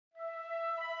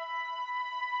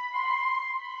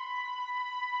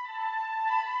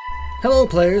Hello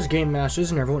players, game masters,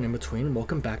 and everyone in between.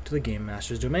 Welcome back to the Game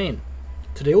Master's Domain.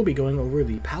 Today we'll be going over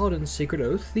the Paladins Sacred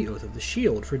Oath, the Oath of the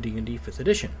Shield for D&D 5th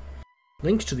edition.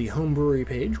 Links to the homebrew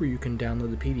page where you can download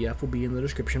the PDF will be in the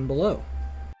description below.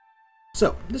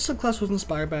 So, this subclass was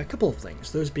inspired by a couple of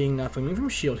things, those being Nafumi from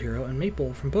Shield Hero and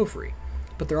Maple from Bofuri.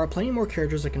 But there are plenty more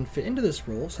characters that can fit into this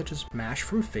role, such as Mash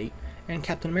from Fate and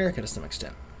Captain America to some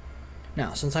extent.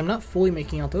 Now, since I'm not fully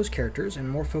making out those characters and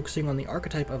more focusing on the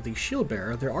archetype of the shield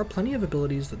bearer, there are plenty of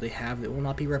abilities that they have that will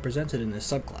not be represented in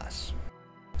this subclass.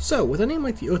 So, with a name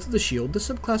like the Oath of the Shield, this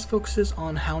subclass focuses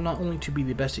on how not only to be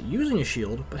the best at using a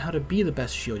shield, but how to be the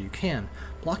best shield you can,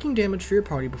 blocking damage for your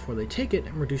party before they take it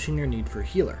and reducing their need for a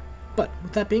healer. But,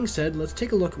 with that being said, let's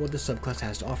take a look at what this subclass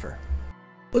has to offer.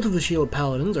 Oath of the Shield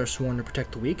Paladins are sworn to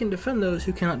protect the weak and defend those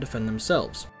who cannot defend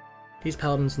themselves. These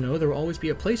paladins know there will always be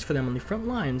a place for them on the front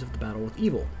lines of the battle with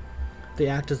evil. They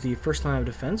act as the first line of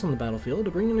defense on the battlefield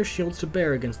to bring their shields to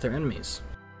bear against their enemies.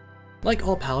 Like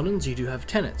all paladins, you do have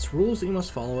tenets, rules that you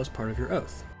must follow as part of your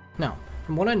oath. Now,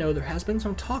 from what I know, there has been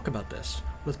some talk about this,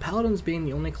 with paladins being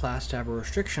the only class to have a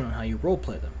restriction on how you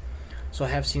roleplay them, so I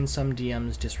have seen some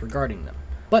DMs disregarding them.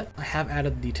 But I have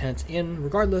added the tenets in,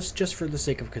 regardless, just for the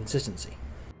sake of consistency.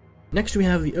 Next we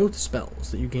have the oath spells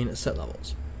that you gain at set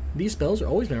levels. These spells are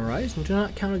always memorized and do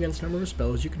not count against the number of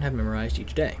spells you can have memorized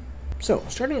each day. So,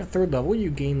 starting at 3rd level, you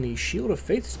gain the Shield of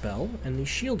Faith spell and the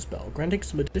Shield spell, granting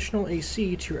some additional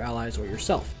AC to your allies or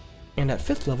yourself. And at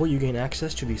 5th level, you gain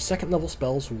access to the 2nd level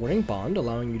spells Warning Bond,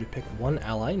 allowing you to pick one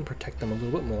ally and protect them a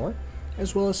little bit more,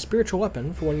 as well as Spiritual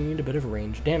Weapon for when you need a bit of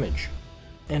range damage.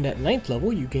 And at 9th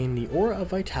level, you gain the Aura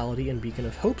of Vitality and Beacon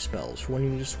of Hope spells for when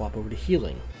you need to swap over to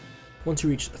healing. Once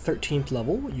you reach 13th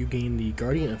level, you gain the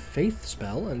Guardian of Faith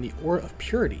spell and the Aura of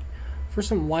Purity for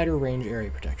some wider range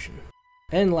area protection.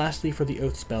 And lastly, for the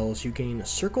Oath spells, you gain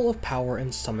Circle of Power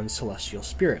and Summon Celestial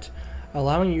Spirit,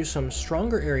 allowing you some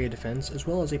stronger area defense as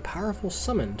well as a powerful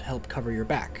summon to help cover your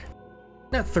back.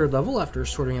 At 3rd level, after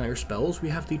sorting out your spells, we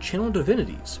have the Channel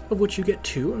Divinities, of which you get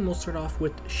 2, and we'll start off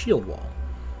with Shield Wall,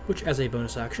 which as a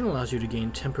bonus action allows you to gain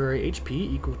temporary HP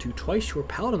equal to twice your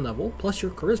Paladin level plus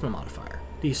your Charisma modifier.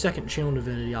 The second Channel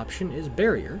Divinity option is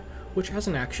Barrier, which as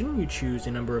an action you choose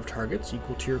a number of targets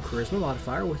equal to your Charisma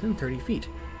modifier within 30 feet.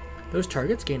 Those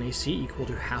targets gain AC equal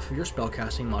to half of your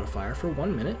spellcasting modifier for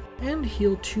 1 minute, and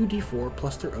heal 2d4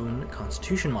 plus their own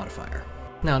Constitution modifier.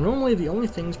 Now normally the only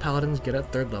things Paladins get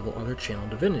at 3rd level are their Channel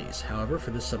Divinities, however for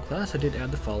this subclass I did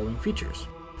add the following features.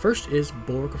 First is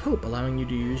Bulwark of Hope, allowing you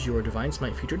to use your Divine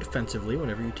Smite feature defensively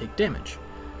whenever you take damage.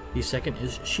 The second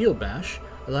is Shield Bash,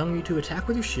 allowing you to attack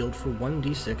with your shield for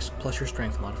 1d6 plus your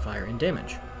strength modifier in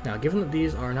damage. Now given that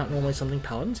these are not normally something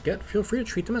paladins get, feel free to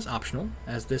treat them as optional,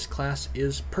 as this class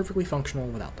is perfectly functional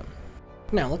without them.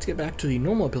 Now let's get back to the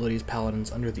normal abilities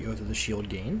paladins under the Oath of the Shield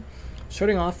gain,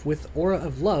 starting off with Aura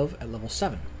of Love at level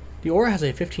 7. The aura has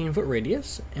a 15-foot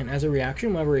radius, and as a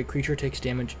reaction, whenever a creature takes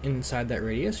damage inside that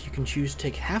radius, you can choose to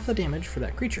take half the damage for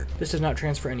that creature. This does not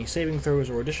transfer any saving throws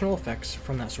or additional effects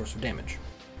from that source of damage.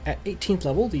 At 18th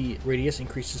level, the radius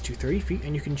increases to 30 feet,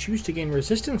 and you can choose to gain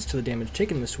resistance to the damage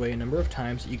taken this way a number of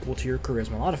times equal to your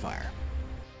Charisma modifier.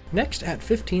 Next, at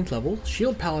 15th level,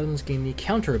 Shield Paladins gain the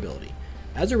Counter ability.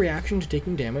 As a reaction to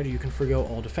taking damage, you can forgo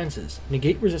all defenses,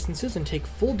 negate resistances, and take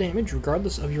full damage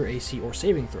regardless of your AC or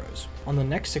saving throws. On the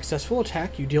next successful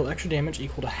attack, you deal extra damage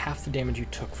equal to half the damage you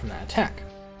took from that attack.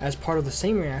 As part of the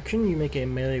same reaction, you make a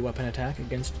melee weapon attack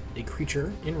against a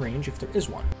creature in range if there is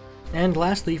one. And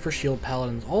lastly, for Shield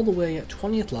Paladins all the way at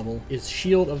 20th level is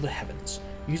Shield of the Heavens.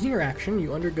 Using your action,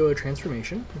 you undergo a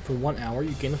transformation, and for 1 hour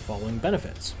you gain the following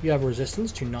benefits. You have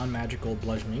resistance to non-magical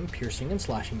bludgeoning, piercing, and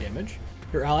slashing damage.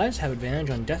 Your allies have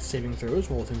advantage on death saving throws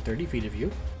while within 30 feet of you,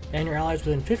 and your allies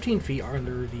within 15 feet are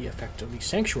under the effect of the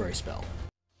Sanctuary spell.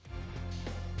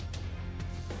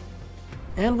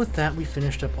 And with that, we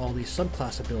finished up all the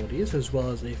subclass abilities, as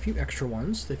well as a few extra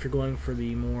ones if you're going for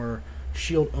the more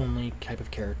shield-only type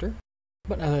of character.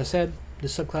 But as I said,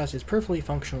 this subclass is perfectly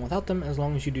functional without them as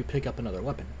long as you do pick up another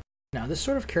weapon. Now, this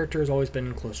sort of character has always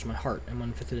been close to my heart, and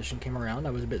when 5th edition came around,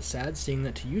 I was a bit sad seeing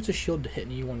that to use a shield to hit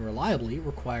anyone reliably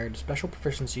required special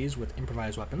proficiencies with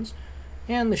improvised weapons,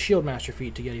 and the Shield Master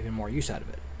feat to get even more use out of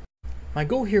it. My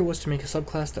goal here was to make a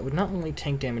subclass that would not only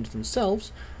tank damage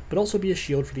themselves, but also be a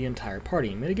shield for the entire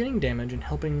party, mitigating damage and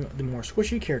helping the more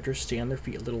squishy characters stay on their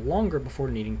feet a little longer before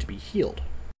needing to be healed.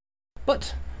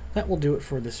 But that will do it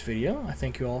for this video. I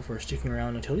thank you all for sticking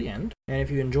around until the end, and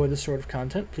if you enjoy this sort of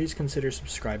content, please consider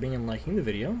subscribing and liking the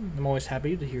video. I'm always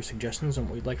happy to hear suggestions on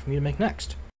what you'd like for me to make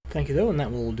next. Thank you though, and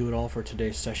that will do it all for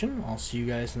today's session. I'll see you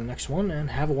guys in the next one,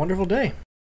 and have a wonderful day!